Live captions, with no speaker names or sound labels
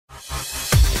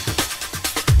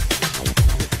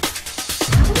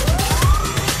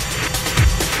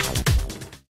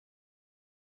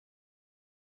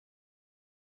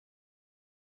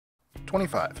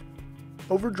25.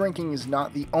 Overdrinking is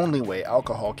not the only way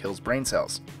alcohol kills brain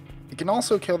cells. It can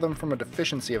also kill them from a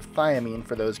deficiency of thiamine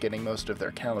for those getting most of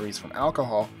their calories from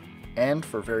alcohol, and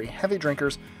for very heavy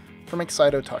drinkers, from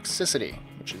excitotoxicity,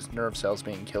 which is nerve cells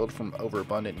being killed from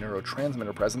overabundant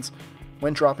neurotransmitter presence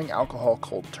when dropping alcohol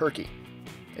cold turkey.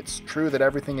 It's true that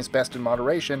everything is best in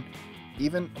moderation,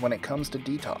 even when it comes to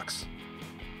detox.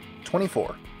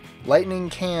 24. Lightning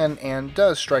can and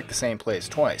does strike the same place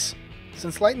twice.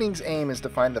 Since lightning's aim is to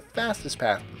find the fastest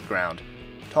path to the ground,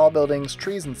 tall buildings,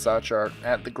 trees, and such are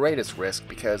at the greatest risk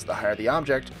because the higher the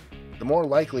object, the more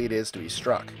likely it is to be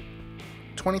struck.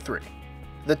 23.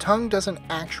 The tongue doesn't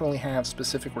actually have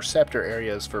specific receptor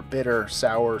areas for bitter,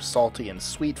 sour, salty, and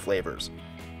sweet flavors.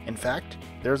 In fact,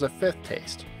 there's a fifth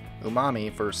taste,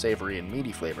 umami for savory and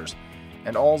meaty flavors,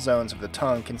 and all zones of the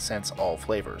tongue can sense all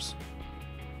flavors.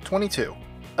 22.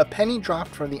 A penny dropped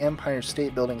from the Empire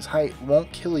State Building's height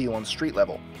won't kill you on street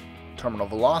level. Terminal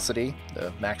velocity,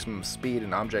 the maximum speed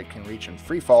an object can reach in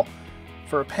freefall,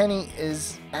 for a penny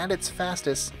is at its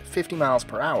fastest 50 miles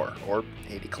per hour, or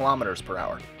 80 kilometers per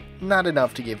hour. Not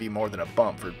enough to give you more than a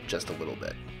bump for just a little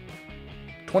bit.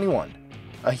 21.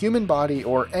 A human body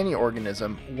or any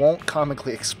organism won't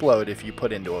comically explode if you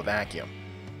put into a vacuum.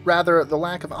 Rather, the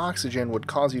lack of oxygen would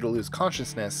cause you to lose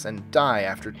consciousness and die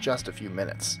after just a few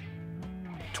minutes.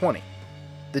 20.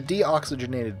 The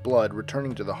deoxygenated blood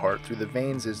returning to the heart through the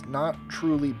veins is not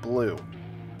truly blue.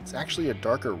 It's actually a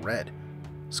darker red.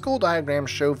 School diagrams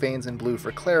show veins in blue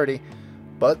for clarity,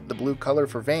 but the blue color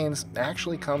for veins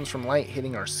actually comes from light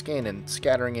hitting our skin and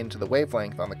scattering into the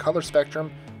wavelength on the color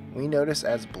spectrum we notice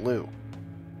as blue.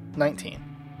 19.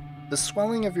 The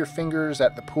swelling of your fingers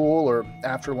at the pool or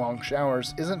after long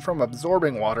showers isn't from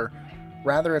absorbing water,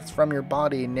 rather it's from your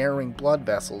body narrowing blood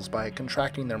vessels by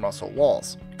contracting their muscle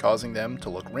walls, causing them to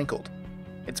look wrinkled.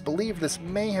 It's believed this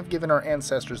may have given our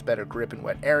ancestors better grip in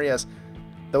wet areas,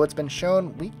 though it's been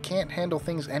shown we can't handle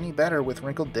things any better with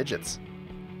wrinkled digits.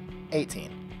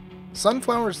 18.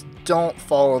 Sunflowers don't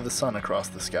follow the sun across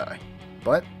the sky,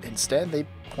 but instead they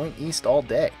point east all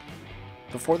day.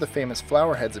 Before the famous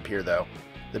flower heads appear though,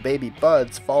 the baby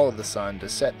buds follow the sun to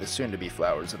set the soon-to-be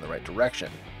flowers in the right direction.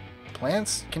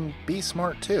 Plants can be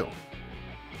smart too.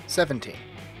 17.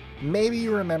 Maybe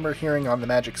you remember hearing on the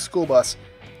Magic School Bus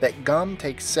that gum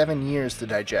takes 7 years to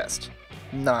digest.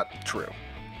 Not true.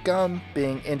 Gum,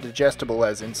 being indigestible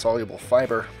as insoluble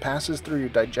fiber, passes through your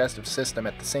digestive system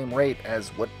at the same rate as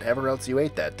whatever else you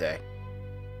ate that day.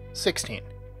 16.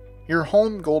 Your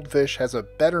home goldfish has a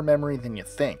better memory than you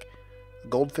think. A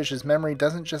goldfish's memory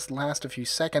doesn't just last a few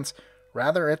seconds,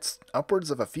 rather it's upwards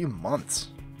of a few months.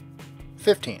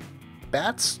 15.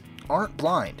 Bats aren't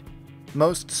blind.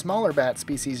 Most smaller bat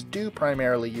species do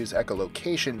primarily use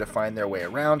echolocation to find their way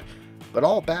around, but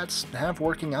all bats have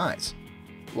working eyes.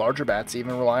 Larger bats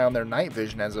even rely on their night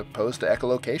vision as opposed to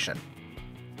echolocation.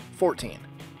 14.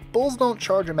 Bulls don't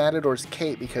charge a matador's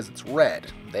cape because it's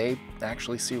red. They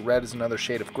actually see red as another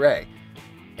shade of gray.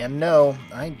 And no,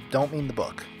 I don't mean the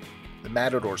book. The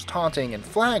matador's taunting and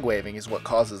flag waving is what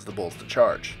causes the bulls to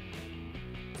charge.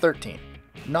 13.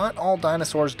 Not all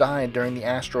dinosaurs died during the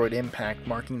asteroid impact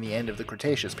marking the end of the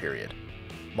Cretaceous period.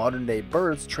 Modern-day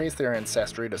birds trace their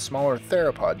ancestry to smaller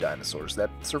theropod dinosaurs that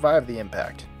survived the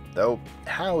impact, though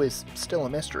how is still a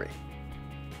mystery.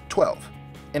 12.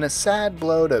 In a sad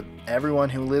blow to everyone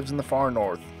who lives in the far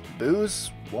north,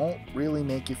 booze won't really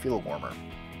make you feel warmer.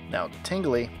 Now,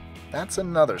 tingly, that's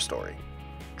another story.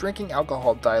 Drinking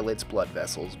alcohol dilates blood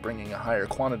vessels, bringing a higher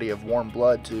quantity of warm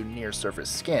blood to near-surface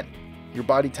skin. Your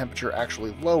body temperature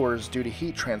actually lowers due to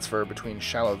heat transfer between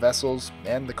shallow vessels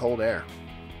and the cold air.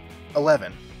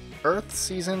 11. Earth's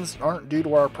seasons aren't due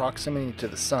to our proximity to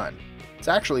the sun. It's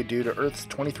actually due to Earth's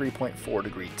 23.4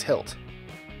 degree tilt.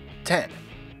 10.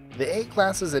 The 8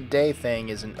 glasses a day thing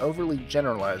is an overly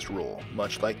generalized rule,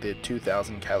 much like the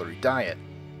 2,000 calorie diet.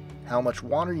 How much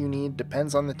water you need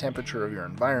depends on the temperature of your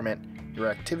environment, your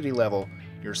activity level,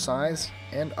 your size,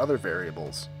 and other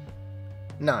variables.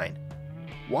 9.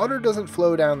 Water doesn't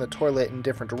flow down the toilet in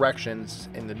different directions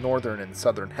in the northern and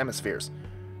southern hemispheres.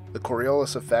 The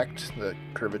Coriolis Effect, the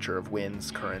curvature of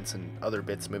winds, currents, and other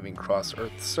bits moving across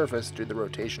Earth's surface due to the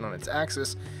rotation on its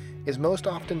axis, is most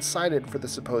often cited for the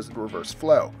supposed reverse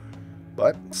flow.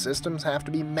 But systems have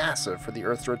to be massive for the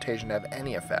Earth's rotation to have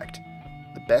any effect.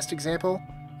 The best example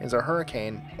is a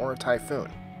hurricane or a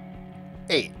typhoon.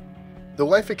 8. Though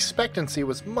life expectancy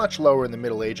was much lower in the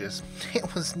Middle Ages,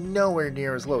 it was nowhere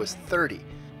near as low as 30.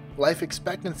 Life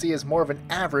expectancy is more of an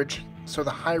average, so the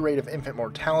high rate of infant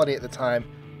mortality at the time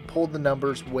pulled the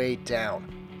numbers way down.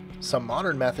 Some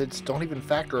modern methods don't even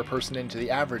factor a person into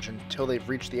the average until they've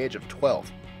reached the age of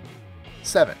 12.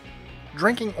 7.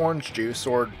 Drinking orange juice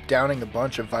or downing a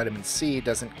bunch of vitamin C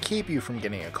doesn't keep you from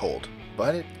getting a cold,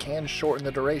 but it can shorten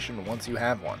the duration once you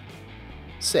have one.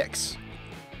 6.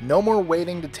 No more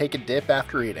waiting to take a dip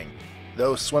after eating.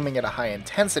 Though swimming at a high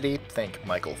intensity, think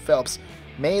Michael Phelps,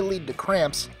 may lead to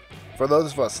cramps, for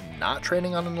those of us not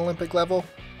training on an Olympic level,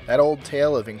 that old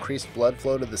tale of increased blood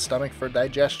flow to the stomach for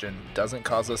digestion doesn't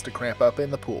cause us to cramp up in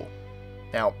the pool.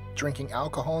 Now, drinking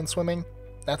alcohol and swimming,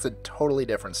 that's a totally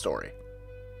different story.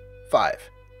 5.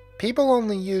 People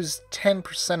only use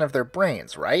 10% of their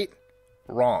brains, right?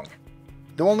 Wrong.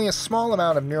 Though only a small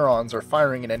amount of neurons are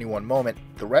firing at any one moment,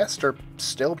 the rest are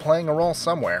still playing a role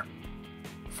somewhere.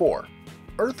 4.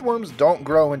 Earthworms don't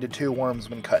grow into two worms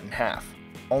when cut in half.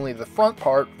 Only the front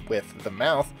part, with the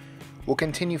mouth, will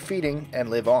continue feeding and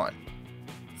live on.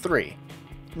 3.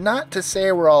 Not to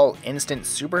say we're all instant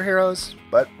superheroes,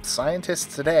 but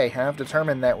scientists today have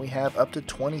determined that we have up to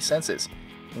 20 senses,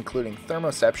 including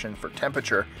thermoception for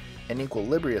temperature and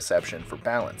equilibrioception for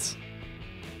balance.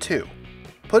 2.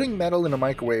 Putting metal in a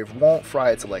microwave won't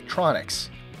fry its electronics.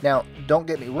 Now, don't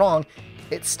get me wrong,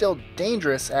 it's still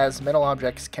dangerous as metal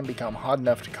objects can become hot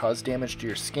enough to cause damage to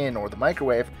your skin or the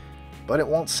microwave, but it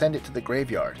won't send it to the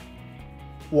graveyard.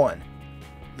 1.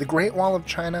 The Great Wall of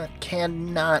China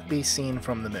cannot be seen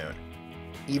from the moon.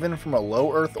 Even from a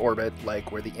low Earth orbit,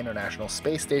 like where the International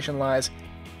Space Station lies,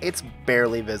 it's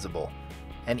barely visible.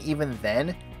 And even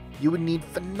then, you would need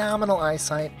phenomenal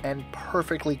eyesight and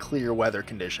perfectly clear weather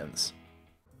conditions.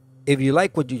 If you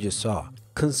like what you just saw,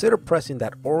 consider pressing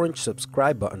that orange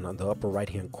subscribe button on the upper right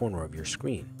hand corner of your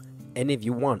screen. And if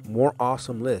you want more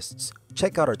awesome lists,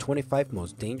 check out our 25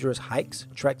 most dangerous hikes,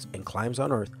 treks, and climbs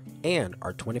on Earth, and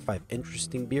our 25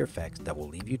 interesting beer facts that will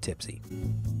leave you tipsy.